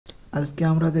আজকে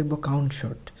আমরা দেখব কাউন্ট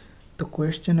শর্ট। তো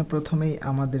কোয়েশ্চেনে প্রথমেই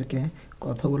আমাদেরকে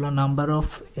কতগুলো নাম্বার অফ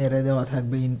অ্যারে দেওয়া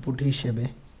থাকবে ইনপুট হিসেবে।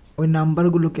 ওই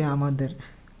নাম্বারগুলোকে আমাদের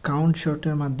কাউন্ট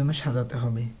শর্টের মাধ্যমে সাজাতে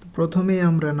হবে। তো প্রথমেই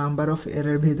আমরা নাম্বার অফ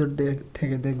অ্যারের ভিতর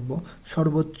থেকে দেখব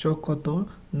সর্বোচ্চ কত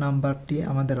নাম্বারটি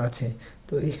আমাদের আছে।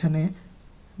 তো এখানে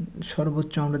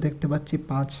সর্বোচ্চ আমরা দেখতে পাচ্ছি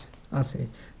 5 আছে।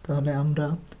 তাহলে আমরা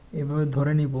এভাবে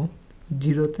ধরে নিব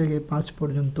 0 থেকে 5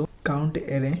 পর্যন্ত কাউন্ট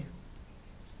অ্যারে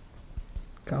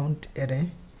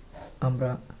আমরা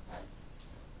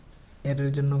এর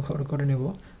জন্য ঘর করে নেব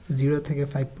 0 থেকে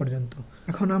 5 পর্যন্ত।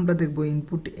 এখন আমরা দেখব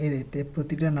ইনপুট অ্যারেতে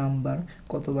প্রতিটা নাম্বার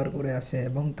কতবার করে আসে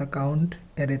এবং তা কাউন্ট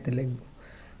অ্যারেতে লিখব।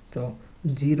 তো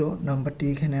 0 নাম্বারটি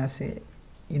এখানে আসে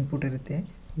ইনপুট অ্যারেতে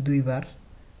 2 বার।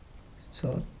 সো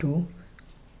 2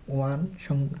 1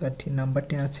 সংখ্যাটি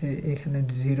নাম্বারটি আছে এখানে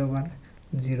 0 বার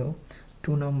 0।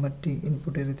 2 নাম্বারটি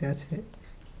ইনপুট অ্যারেতে আছে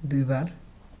 2 বার।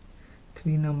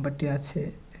 3 নাম্বারটি আছে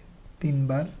 3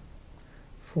 বার।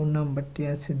 4 নাম্বারটি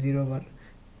আছে 0 বার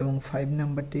এবং 5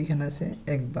 নাম্বারটি এখানে আছে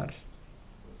 1 বার।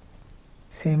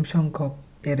 সেম সংখ্যক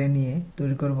অ্যারে নিয়ে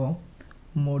তৈরি করব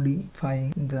মডিফাইং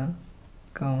দ্য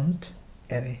কাউন্ট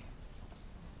অ্যারে।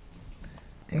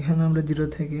 এখানে আমরা 0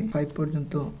 থেকে 5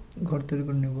 পর্যন্ত ঘর তৈরি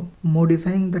করে নেব।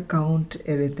 মডিফাইং দ্য কাউন্ট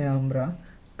অ্যারেতে আমরা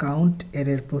কাউন্ট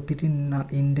অ্যারের প্রতিটি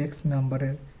ইন্ডেক্স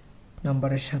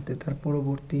নাম্বারের সাথে তার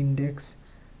পরবর্তী ইন্ডেক্স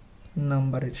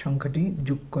নাম্বারের সংখ্যাটি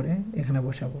যোগ করে এখানে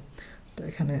বসাবো। তো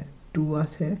এখানে 2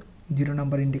 আছে 0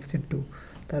 নাম্বার ইন্ডেক্সের 2।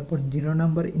 তারপর 0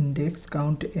 নাম্বার ইন্ডেক্স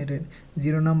কাউন্ট অ্যারের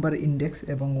 0 নাম্বার ইন্ডেক্স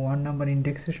এবং 1 নাম্বার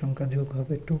ইন্ডেক্সের সংখ্যা যোগ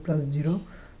হবে 2 + 0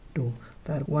 2।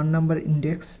 তার 1 নাম্বার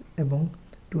ইন্ডেক্স এবং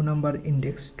 2 নাম্বার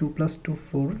ইন্ডেক্স 2 + 2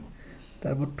 4।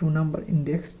 তারপর 2 নাম্বার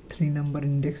ইন্ডেক্স 3 নাম্বার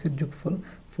ইন্ডেক্সের যোগফল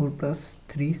 4 +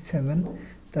 3 7।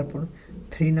 তারপর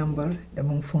 3 নাম্বার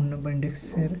এবং 4 নাম্বার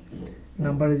ইন্ডেক্সের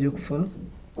নাম্বারের যোগফল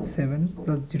 7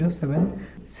 + 0 7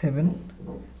 7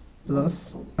 প্লাস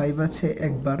 5 আছে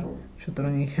একবার,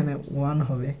 সুতরাং এখানে 1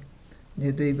 হবে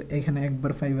যেহেতু এখানে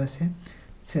একবার 5 আছে।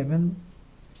 7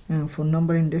 4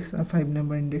 নাম্বার ইন্ডেক্স আর 5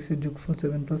 নাম্বার ইন্ডেক্সের যোগফল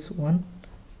 7 + 1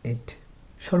 8।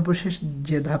 সর্বশেষ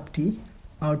যে ধাপটি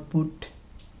আউটপুট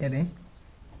অ্যারে,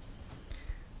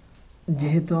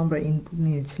 যেহেতু আমরা ইনপুট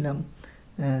নিয়েছিলাম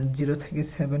 0 থেকে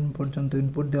 7 পর্যন্ত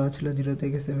ইনপুট দেওয়া ছিল 0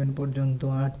 থেকে 7 পর্যন্ত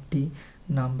 8টি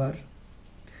নাম্বার।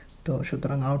 তো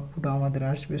সুতরাং আউটপুট আমাদের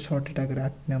আসবে শর্টেড আকারে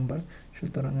 8 নাম্বার।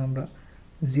 সুতরাং আমরা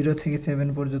 0 থেকে 7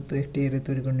 পর্যন্ত একটি অ্যারে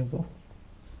তৈরি করে নেব।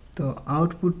 তো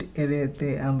আউটপুট অ্যারেতে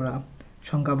আমরা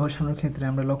সংখ্যা বসানোর ক্ষেত্রে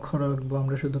আমরা লক্ষ্য রাখবো,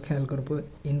 আমরা শুধু খেয়াল করব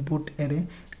ইনপুট অ্যারে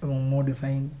এবং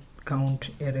মডিফাইং কাউন্ট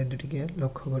অ্যারে দুটিকে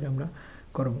লক্ষ্য করে আমরা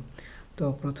করব। তো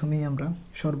প্রথমেই আমরা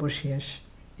সর্বশেষ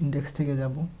ইন্ডেক্স থেকে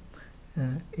যাব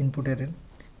ইনপুট অ্যারের।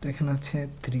 তো এখানে আছে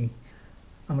 3।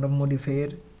 আমরা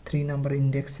মডিফাইয়ের 3 নাম্বার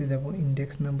ইন্ডেক্সে যাব,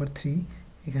 ইন্ডেক্স নাম্বার 3।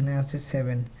 এখানে আছে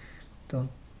 7। তো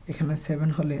এখানে 7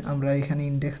 হলে আমরা এখানে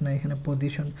ইন্ডেক্স না, এখানে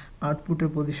পজিশন, আউটপুটের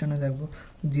পজিশনে দেখব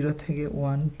 0 থেকে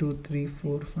 1 2 3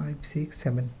 4 5 6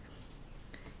 7।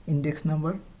 ইন্ডেক্স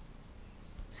নাম্বার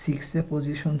 6 এ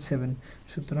পজিশন 7,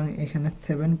 সুতরাং এখানে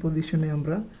 7 পজিশনে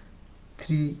আমরা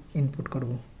 3 ইনপুট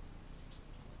করব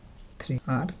 3।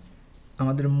 আর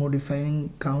আমাদের মডিফাইং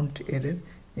কাউন্ট এর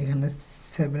এখানে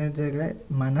 7 জায়গায়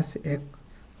 -1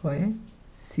 হয়ে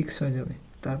 6 হয়ে যাবে।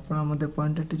 তারপর আমাদের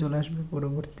পয়েন্টারটি চলে আসবে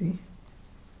পরবর্তী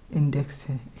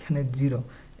ইন্ডেক্সে, এখানে 0।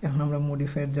 এখন আমরা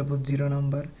মডিফায়ার যাব 0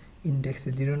 নাম্বার ইন্ডেক্সে।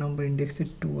 0 নাম্বার ইন্ডেক্সে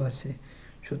 2 আসে,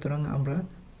 সুতরাং আমরা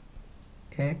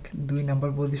 1 2 নাম্বার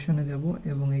পজিশনে যাব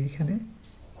এবং এইখানে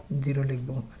 0 লিখব।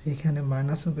 আর এখানে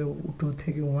মাইনাস হবে 2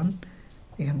 থেকে 1,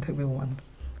 এখানে থাকবে 1।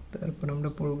 তারপর আমরা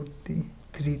পরবর্তী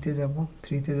 3-তে যাব।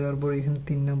 3-তে যাওয়ার পর এখানে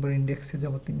 3 নাম্বার ইন্ডেক্সে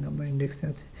যাব। 3 নাম্বার ইন্ডেক্সে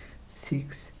আছে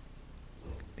 6।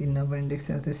 3 নাম্বার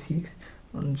ইন্ডেক্সে আছে 6,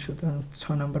 সুতরাং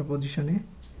 6 নাম্বার পজিশনে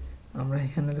আমরা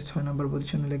এখানে 6 নাম্বার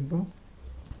পজিশনে লিখব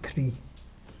 3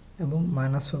 এবং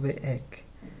মাইনাস হবে 1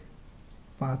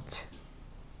 5।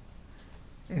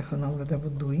 এখন আমরা যাব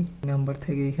 2 নাম্বার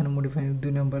থেকে, এখানে মডিফাই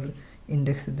 2 নাম্বার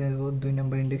ইন্ডেক্সে যাব। 2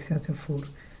 নাম্বার ইন্ডেক্সে আছে 4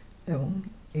 এবং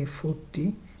এই 4টি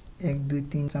 1 2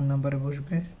 3 4 নাম্বারে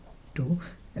বসবে 2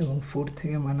 এবং 4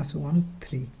 থেকে -1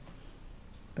 3।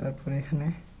 তারপরে এখানে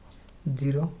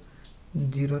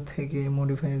 0 থেকে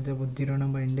মডিফায়ার যাব 0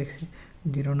 নাম্বার ইন্ডেক্সে।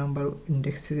 0 নাম্বার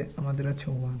ইন্ডেক্সে আমাদের আছে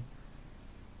 1।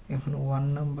 এখন 1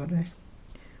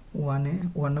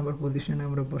 নাম্বার পজিশনে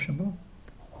আমরা বসাবো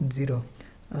 0,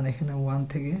 আর এখানে 1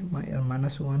 থেকে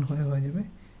 -1 হয়ে যাবে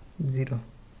 0।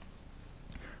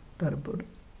 তারপর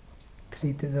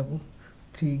 3-তে যাব।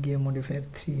 3 গিয়ে মডিফায়ার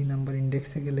 3 নাম্বার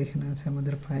ইন্ডেক্সে গেলে এখানে আছে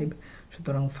আমাদের 5,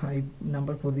 সুতরাং 5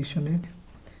 নাম্বার পজিশনে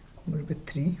বসবে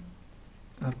 3,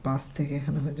 আর 5 থেকে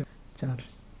এখানে হয়ে যাবে 4।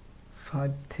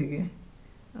 5 থেকে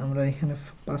আমরা এখানে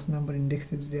 5 নাম্বার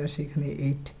ইন্ডেক্সে যদি আসি, এখানে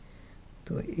 8,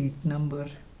 তো 8 নাম্বার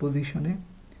পজিশনে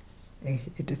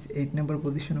এটা 8 নাম্বার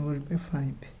পজিশনে বসবে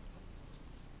 5,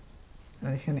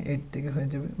 আর এখানে 8 থেকে হয়ে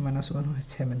যাবে -1 হয়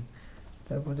 7,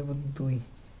 তারপর যাব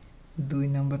 2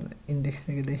 নাম্বার ইন্ডেক্স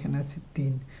থেকে এখানে আছে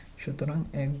 3, সুতরাং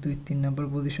 1 2 3 নাম্বার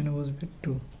পজিশনে বসবে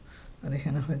 2, আর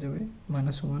এখানে হয়ে যাবে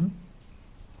 -1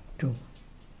 2।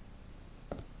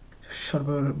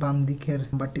 বাম দিকের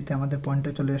নাম্বারটিতে আমাদের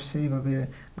পয়েন্টে চলে আসছে। এইভাবে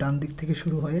ডান দিক থেকে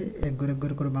শুরু হয়ে এক ঘরে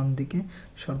করে বাম দিকে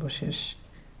সর্বশেষ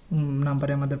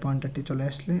নাম্বারে আমাদের পয়েন্টারটি চলে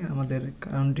আসলে আমাদের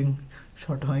কাউন্টিং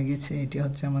শর্ট হয়ে গেছে। এটি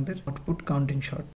হচ্ছে আমাদের আউটপুট কাউন্টিং শর্ট।